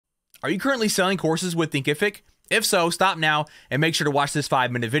Are you currently selling courses with Thinkific? If so, stop now and make sure to watch this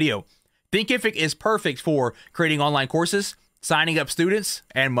 5-minute video. Thinkific is perfect for creating online courses, signing up students,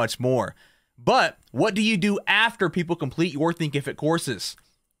 and much more. But what do you do after people complete your Thinkific courses?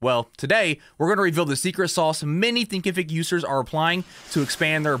 Well, today we're going to reveal the secret sauce many Thinkific users are applying to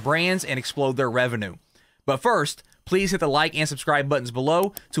expand their brands and explode their revenue. But first, please hit the like and subscribe buttons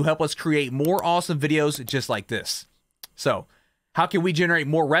below to help us create more awesome videos just like this. So, how can we generate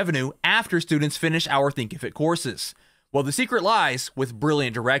more revenue after students finish our Thinkific courses? Well, the secret lies with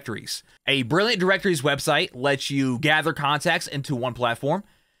Brilliant Directories. A Brilliant Directories website lets you gather contacts into one platform,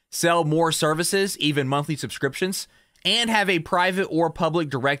 sell more services, even monthly subscriptions, and have a private or public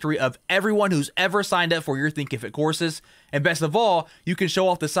directory of everyone who's ever signed up for your Thinkific courses. And best of all, you can show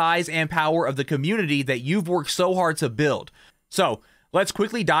off the size and power of the community that you've worked so hard to build. So, let's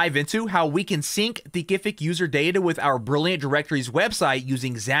quickly dive into how we can sync Thinkific user data with our Brilliant Directories website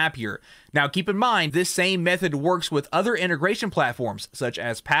using Zapier. Now, keep in mind, this same method works with other integration platforms such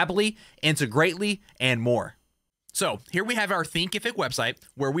as Pabbly, Integrately, and more. So here we have our Thinkific website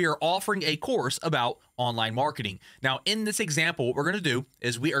where we are offering a course about online marketing. Now, in this example, what we're going to do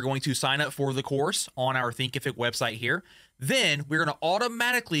is we are going to sign up for the course on our Thinkific website here. Then we're going to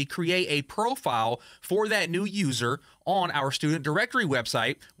automatically create a profile for that new user on our student directory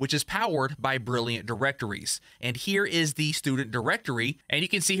website, which is powered by Brilliant Directories. And here is the student directory. And you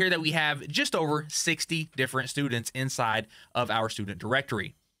can see here that we have just over 60 different students inside of our student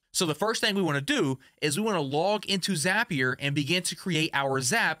directory. So the first thing we want to do is we want to log into Zapier and begin to create our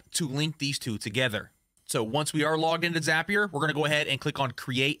Zap to link these two together. So once we are logged into Zapier, we're going to go ahead and click on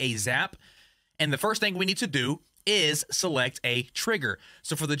Create a Zap. And the first thing we need to do is select a trigger.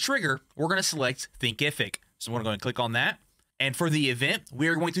 So for the trigger, we're going to select Thinkific. So we're going to go and click on that. And for the event, we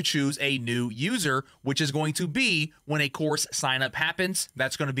are going to choose a new user, which is going to be when a course sign up happens.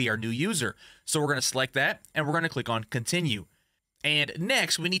 That's going to be our new user. So we're going to select that and we're going to click on Continue. And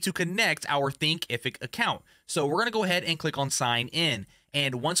next, we need to connect our Thinkific account. So we're going to go ahead and click on Sign In.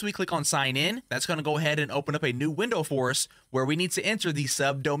 And once we click on Sign In, that's going to go ahead and open up a new window for us where we need to enter the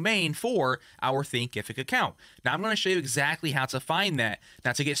subdomain for our Thinkific account. Now, I'm going to show you exactly how to find that.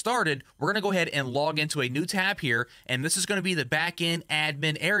 Now, to get started, we're going to go ahead and log into a new tab here. And this is going to be the backend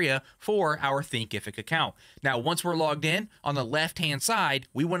admin area for our Thinkific account. Now, once we're logged in, on the left-hand side,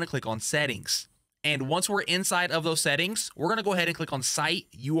 we want to click on Settings. And once we're inside of those settings, we're going to go ahead and click on Site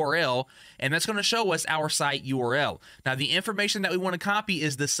URL, and that's going to show us our site URL. Now, the information that we want to copy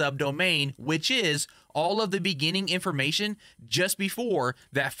is the subdomain, which is all of the beginning information just before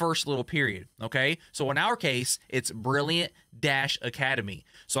that first little period, okay? So in our case, it's Brilliant-Academy.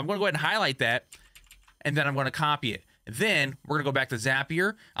 So I'm going to go ahead and highlight that, and then I'm going to copy it. Then we're going to go back to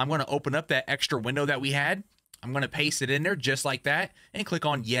Zapier. I'm going to open up that extra window that we had. I'm going to paste it in there just like that, and click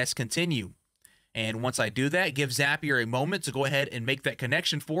on Yes, Continue. And once I do that, give Zapier a moment to go ahead and make that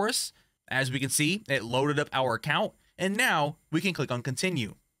connection for us. As we can see, it loaded up our account, and now we can click on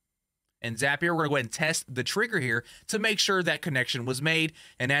Continue. And Zapier, we're going to go ahead and test the trigger here to make sure that connection was made.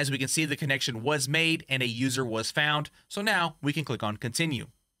 And as we can see, the connection was made and a user was found. So now we can click on Continue.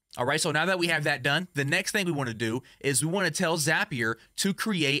 All right, so now that we have that done, the next thing we want to do is we want to tell Zapier to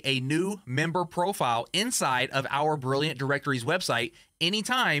create a new member profile inside of our Brilliant Directories website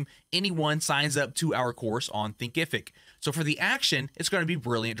anytime anyone signs up to our course on Thinkific. So for the action, it's going to be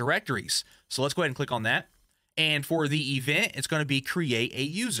Brilliant Directories. So let's go ahead and click on that. And for the event, it's going to be Create a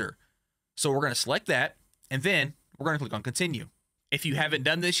User. So we're going to select that, and then we're going to click on Continue. If you haven't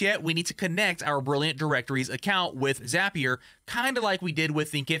done this yet, we need to connect our Brilliant Directories account with Zapier, kind of like we did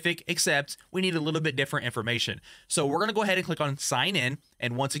with Thinkific, except we need a little bit different information. So we're going to go ahead and click on Sign In.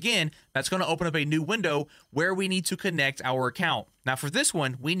 And once again, that's going to open up a new window where we need to connect our account. Now for this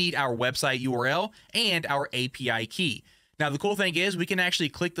one, we need our website URL and our API key. Now, the cool thing is we can actually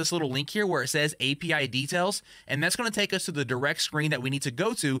click this little link here where it says API details, and that's going to take us to the direct screen that we need to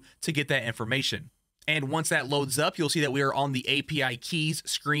go to get that information. And once that loads up, you'll see that we are on the API keys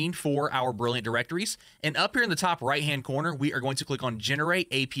screen for our Brilliant Directories. And up here in the top right-hand corner, we are going to click on Generate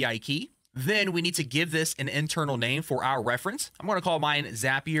API Key. Then we need to give this an internal name for our reference. I'm going to call mine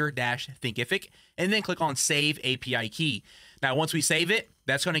Zapier-Thinkific, and then click on Save API Key. Now, once we save it,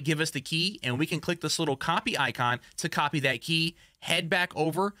 that's going to give us the key, and we can click this little copy icon to copy that key, head back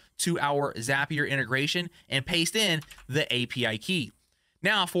over to our Zapier integration, and paste in the API key.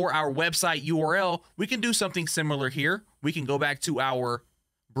 Now for our website URL, we can do something similar here. We can go back to our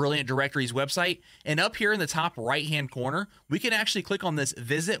Brilliant Directories website, and up here in the top right-hand corner, we can actually click on this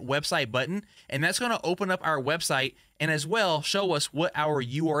Visit Website button, and that's going to open up our website and as well show us what our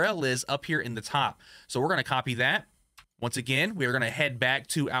URL is up here in the top. So we're going to copy that. Once again, we are going to head back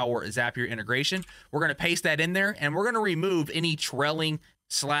to our Zapier integration. We're going to paste that in there, and we're going to remove any trailing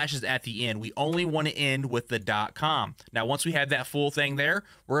slashes at the end. We only want to end with the .com. Now, once we have that full thing there,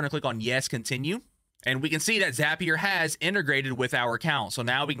 we're going to click on Yes, Continue. And we can see that Zapier has integrated with our account. So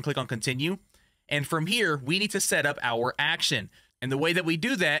now we can click on Continue. And from here, we need to set up our action. And the way that we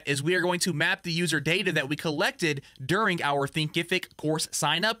do that is we are going to map the user data that we collected during our Thinkific course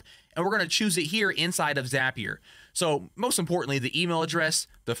signup, and we're going to choose it here inside of Zapier. So most importantly, the email address,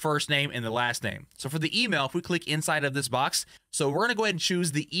 the first name, and the last name. So for the email, if we click inside of this box, so we're going to go ahead and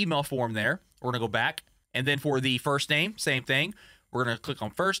choose the email form there. We're going to go back, and then for the first name, same thing. We're going to click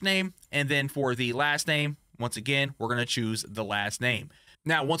on first name, and then for the last name, once again, we're going to choose the last name.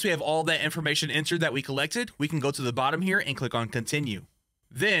 Now, once we have all that information entered that we collected, we can go to the bottom here and click on Continue.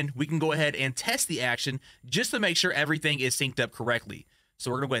 Then we can go ahead and test the action just to make sure everything is synced up correctly. So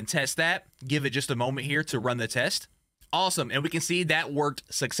we're going to go ahead and test that. Give it just a moment here to run the test. Awesome. And we can see that worked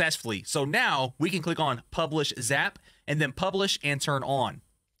successfully. So now we can click on Publish Zap and then publish and turn on.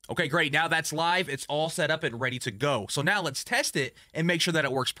 Okay, great. Now that's live. It's all set up and ready to go. So now let's test it and make sure that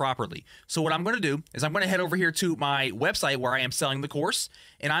it works properly. So what I'm going to do is I'm going to head over here to my website where I am selling the course,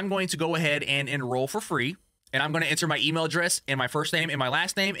 and I'm going to go ahead and enroll for free. And I'm going to enter my email address and my first name and my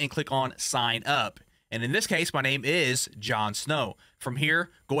last name and click on Sign Up. And in this case, my name is John Snow. From here,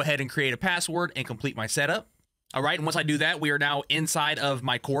 go ahead and create a password and complete my setup. All right, and once I do that, we are now inside of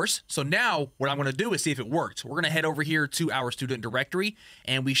my course. So now what I'm going to do is see if it worked. We're going to head over here to our student directory,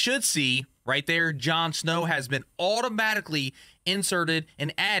 and we should see right there, John Snow has been automatically inserted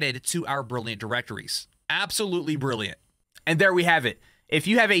and added to our Brilliant Directories. Absolutely brilliant. And there we have it. If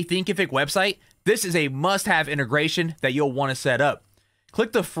you have a Thinkific website, this is a must-have integration that you'll want to set up.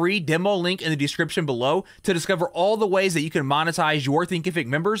 Click the free demo link in the description below to discover all the ways that you can monetize your Thinkific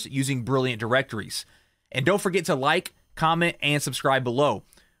members using Brilliant Directories. And don't forget to like, comment, and subscribe below.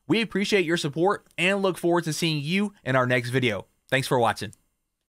 We appreciate your support and look forward to seeing you in our next video. Thanks for watching.